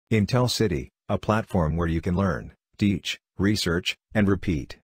Intel City, a platform where you can learn, teach, research, and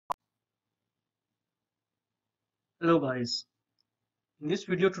repeat. Hello guys, in this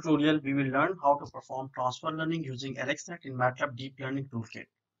video tutorial we will learn how to perform transfer learning using AlexNet in MATLAB Deep Learning Toolkit.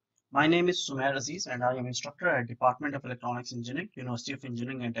 My name is Sumair Aziz and I am instructor at Department of Electronics Engineering, University of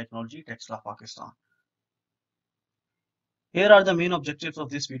Engineering and Technology Taxila, Pakistan. Here are the main objectives of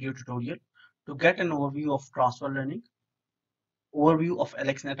this video tutorial: to get an overview of transfer learning, overview of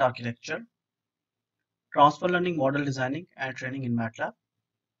AlexNet architecture, transfer learning model designing and training in MATLAB,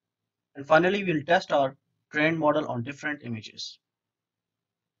 and finally we will test our trained model on different images.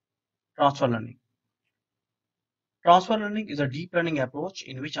 Transfer learning. Transfer learning is a deep learning approach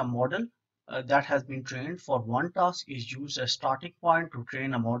in which a model that has been trained for one task is used as starting point to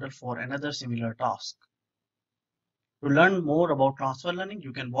train a model for another similar task. To learn more about transfer learning,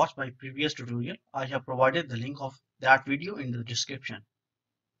 you can watch my previous tutorial. I have provided the link of that video in the description.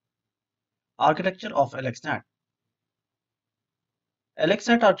 Architecture of AlexNet.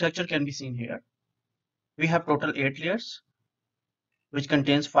 AlexNet architecture can be seen here. We have total 8 layers, which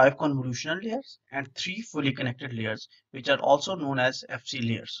contains 5 convolutional layers and 3 fully connected layers, which are also known as FC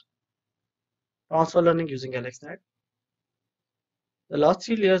layers. Transfer learning using AlexNet. The last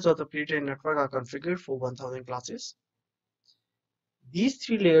 3 layers of the pre-trained network are configured for 1000 classes. These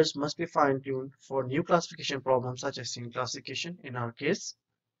 3 layers must be fine-tuned for new classification problems such as scene classification in our case.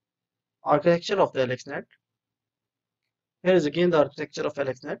 Architecture of the AlexNet. Here is again the architecture of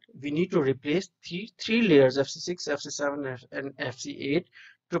AlexNet. We need to replace three layers FC6, FC7 and FC8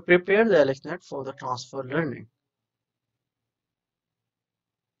 to prepare the AlexNet for the transfer learning.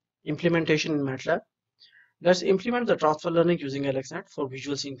 Implementation in MATLAB. Let's implement the transfer learning using AlexNet for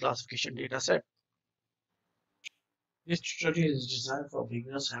visual scene classification dataset. This tutorial is designed for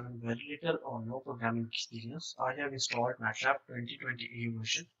beginners having very little or no programming experience. I have installed MATLAB 2020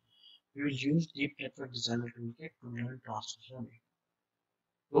 version. We will use Deep Network Designer Toolkit to learn transfer learning.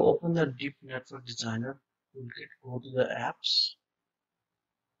 To open the Deep Network Designer Toolkit, go to the apps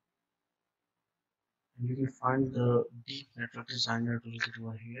and you will find the Deep Network Designer Toolkit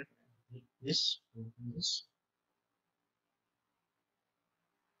over here. Click this, open this.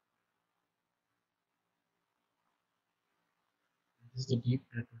 This is the Deep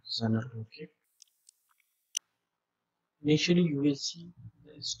Network Designer Toolkit. Initially, you will see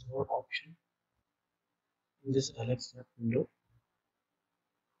the install option in this AlexNet window.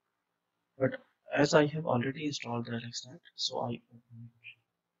 But as I have already installed the AlexNet, so I open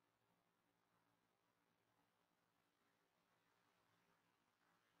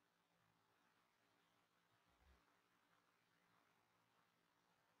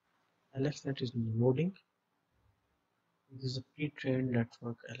it. AlexNet is loading. This is a pre-trained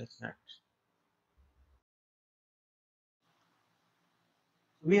network AlexNet.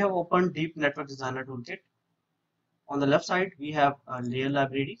 We have opened Deep Network Designer Toolkit. On the left side, we have a layer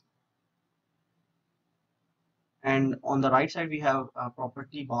library. And on the right side, we have a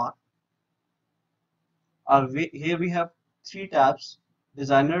property bar. Here we have 3 tabs: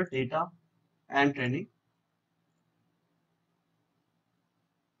 Designer, Data, and Training.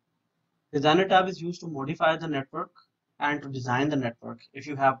 Designer tab is used to modify the network and to design the network if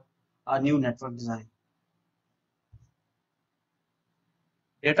you have a new network design.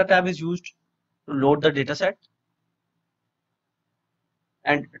 Data tab is used to load the dataset,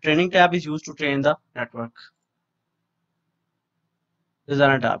 and Training tab is used to train the network.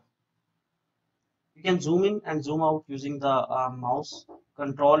 Designer tab. You can zoom in and zoom out using the mouse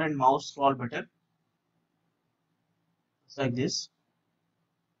control and mouse scroll button. It's like this.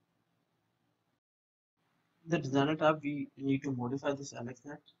 In the Designer tab, we need to modify this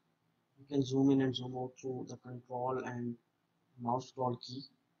AlexNet. You can zoom in and zoom out through the control and mouse scroll key.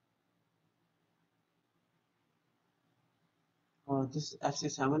 This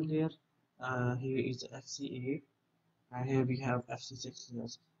FC7 layer, here is FC8, and here we have FC6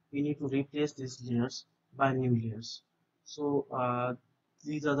 layers. We need to replace these layers by new layers. So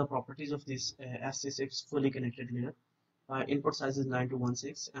these are the properties of this FC6 fully connected layer. Input size is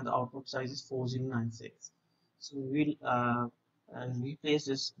 9216 and the output size is 4096. So we'll replace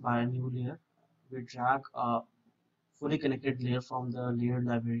this by a new layer. We drag a fully connected layer from the layer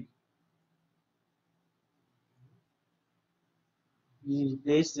library. We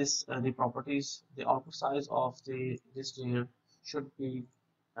replace this the properties. The output size of this layer should be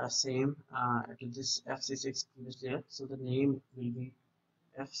same to this FC6 previous layer. So the name will be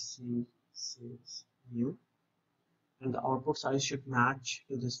FC6 new, and the output size should match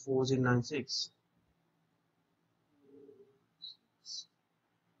to this 4096.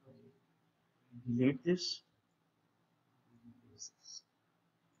 Delete this.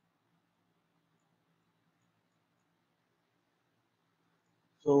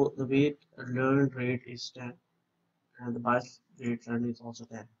 So the weight learned rate is 10 and the bias rate learned is also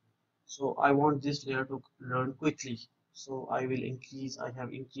 10. So I want this layer to learn quickly. So I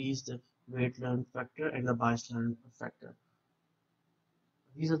have increased the weight learned factor and the bias learned factor.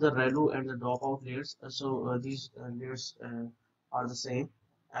 These are the ReLU and the dropout layers. These layers are the same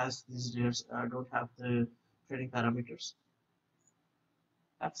as these layers don't have the training parameters.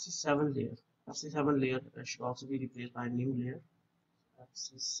 FC7 layer. FC7 layer should also be replaced by a new layer.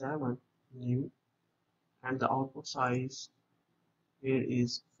 FC7 new, and the output size here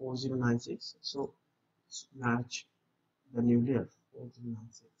is 4096. So match the new layer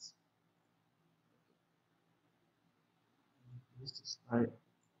 4096. This is by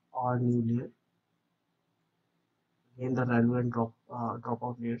our new layer. Again, the ReLU and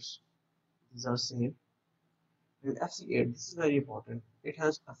dropout layers, these are same. And FC8, this is very important. It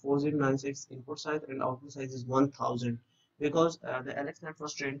has a 4096 input size and output size is 1000 because the AlexNet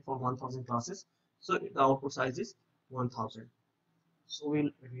was trained for 1000 classes. So the output size is 1000. So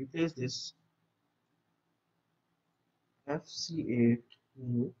we'll replace this FC8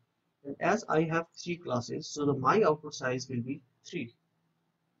 new. And as I have 3 classes, so my output size will be 3.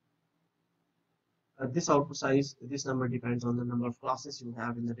 This output size, this number depends on the number of classes you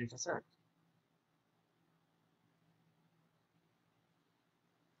have in the data set.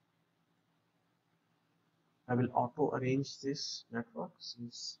 I will auto arrange this network.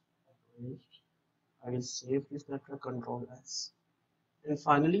 Since arranged, I will save this network, Control S. And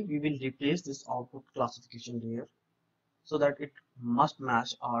finally, we will replace this output classification layer so that it must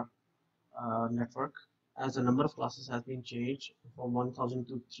match our network, as the number of classes has been changed from 1000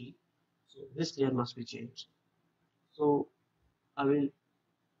 to 3. So this layer must be changed. So I will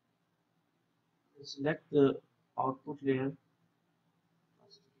select the output layer,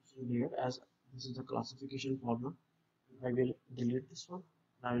 classification layer, as this is the classification problem. I will delete this one.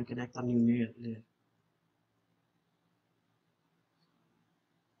 I will connect a new layer.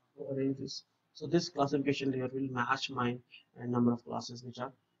 Arrange this. So this classification layer will match my number of classes,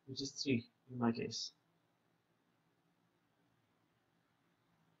 which is 3 in my case.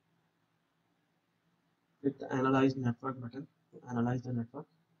 Click the Analyze Network button to analyze the network.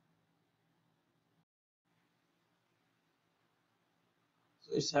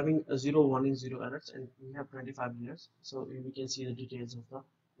 So it's having a 0 warning, 0 errors, and we have 25 layers. So we can see the details of the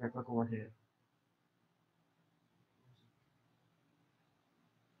network over here.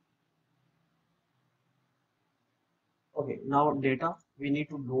 Okay, now data. We need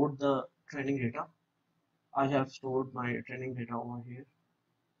to load the training data. I have stored my training data over here.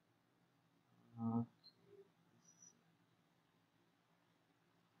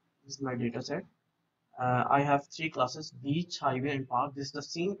 This is my data set. I have 3 classes: beach, highway, and park. This is the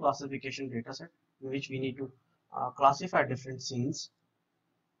scene classification dataset in which we need to classify different scenes.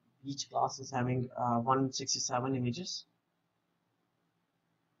 Each class is having 167 images.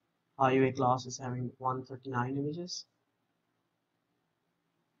 Highway class is having 139 images.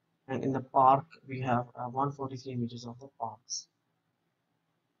 And in the park, we have 143 images of the parks.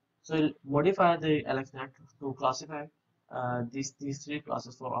 So we'll modify the AlexNet to classify these 3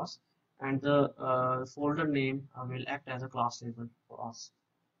 classes for us, and the folder name will act as a class label for us.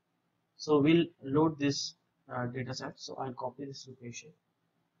 So we'll load this data set. So I'll copy this location,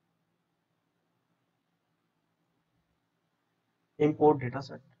 import data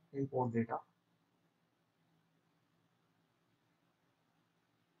set, import data.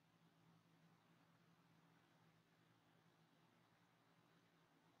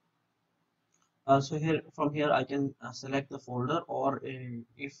 So from here I can select the folder, or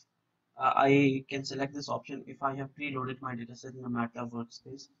if I can select this option if I have preloaded my dataset in the MATLAB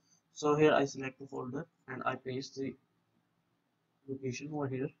workspace. So here I select the folder and I paste the location over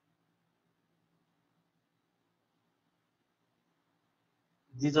here.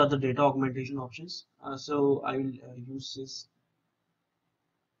 These are the data augmentation options. So I will use this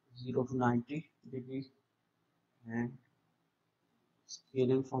 0 to 90 degree and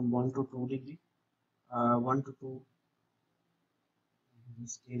scaling from 1 to 2 degree. 1 to 2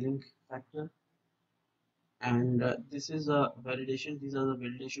 scaling factor, and this is a validation. These are the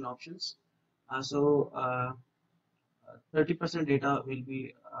validation options. 30% data will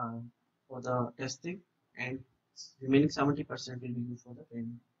be for the testing, and remaining 70% will be used for the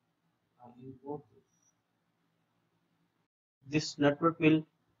training. Import this network will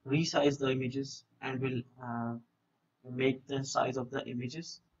resize the images and will make the size of the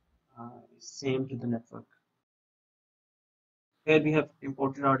images same to the network. Here we have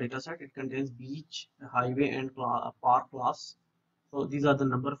imported our dataset. It contains beach, highway, and park class. So these are the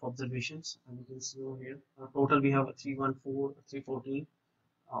number of observations, and you can see over here. Total we have 314, 314,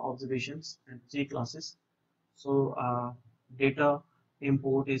 observations and 3 classes. So data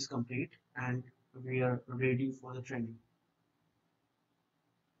import is complete and we are ready for the training.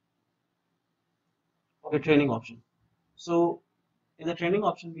 Okay, training option. So in the training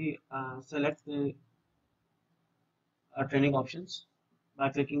option, we select the training options by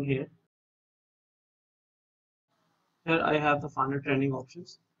clicking here. Here I have the final training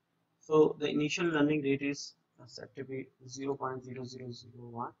options. So the initial learning rate is set to be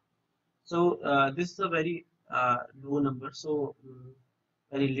 0.0001. So this is a very low number, so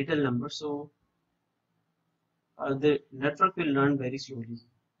very little number. So the network will learn very slowly.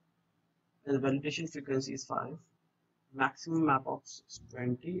 And the validation frequency is 5. Maximum map of is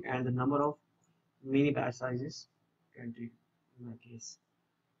 20, and the number of mini batch size is 20 in my case.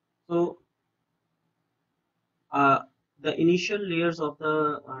 So the initial layers of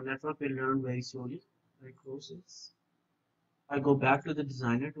the network will learn very slowly. I close this. I go back to the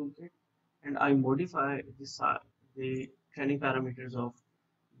designer toolkit and I modify this the training parameters of,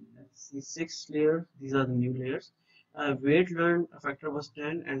 let's see, 6 layers. These are the new layers. Weight learned factor was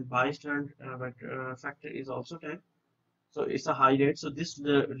 10 and bias learned factor is also 10. So it's a high rate. So this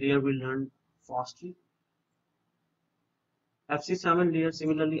layer will learn fastly. FC7 layer,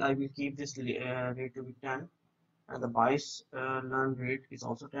 similarly, I will keep this rate to be 10, and the bias learn rate is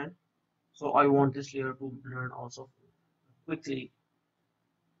also 10. So I want this layer to learn also quickly.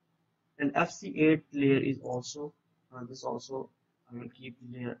 And FC8 layer is also this also I will keep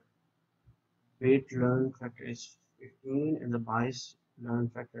the layer. Weight learn factor is 15 and the bias learn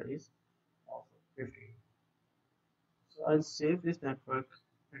factor is also 15. So I'll save this network,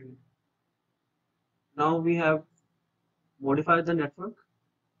 and now we have modified the network.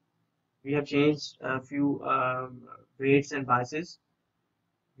 We have changed a few weights and biases.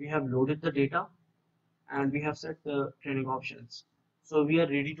 We have loaded the data and we have set the training options. So we are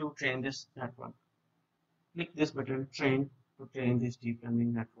ready to train this network. Click this button, train, to train this deep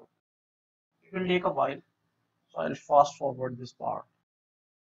learning network. It will take a while, so I'll fast forward this part.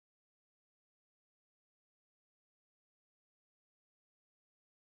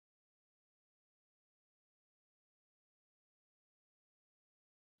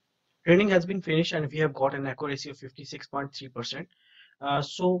 Training has been finished and we have got an accuracy of 56.3%.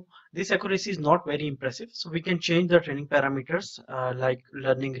 So this accuracy is not very impressive. So we can change the training parameters like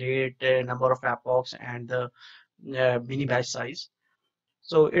learning rate, number of epochs, and the mini batch size.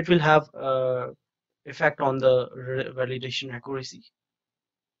 So it will have effect on the validation accuracy.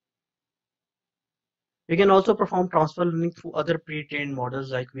 We can also perform transfer learning through other pre-trained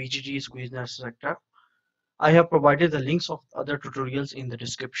models like VGG, SqueezeNet, etc. I have provided the links of other tutorials in the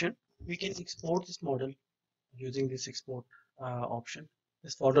description. We can export this model using this export option.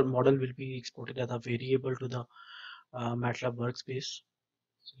 This model will be exported as a variable to the MATLAB workspace.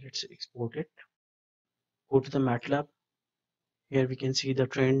 So let's export it. Go to the MATLAB. Here we can see the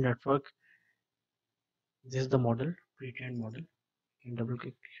trained network. This is the model, pre-trained model. You can double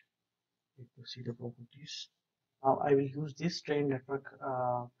click to see the properties. Now I will use this trained network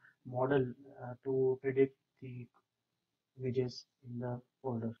model to predict the images in the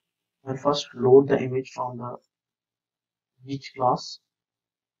folder. I'll first load the image from the beach class.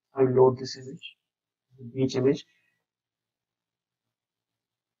 I will load this image, the beach image.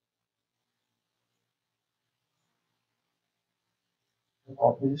 I'll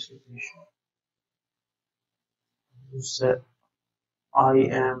copy this location. Use the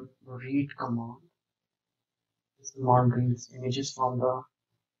im read command. This command reads images from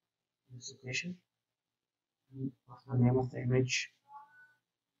this location. What's the name of the image?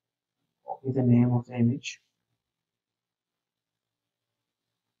 Copy the name of the image.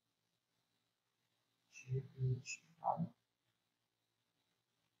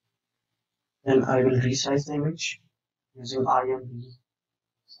 Then I will resize the image using imb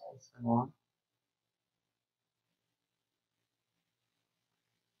size command.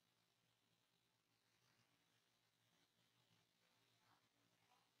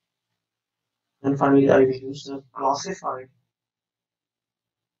 And finally, I will use the classify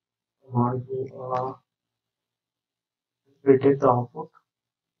command to predict the output.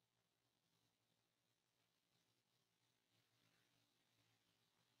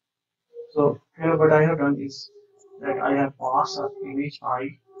 So here what I have done is that I have passed an image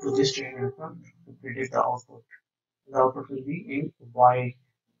I to this trained network to predict the output. The output will be in y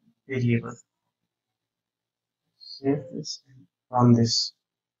variable. Save this and run this.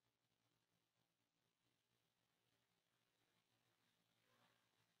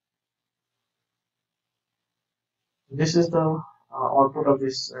 This is the output of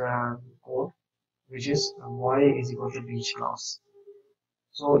this code, which is y is equal to beach class.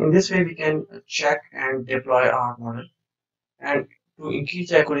 So in this way, we can check and deploy our model. And to increase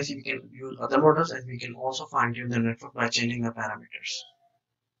the accuracy, we can use other models, and we can also fine tune the network by changing the parameters.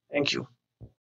 Thank you.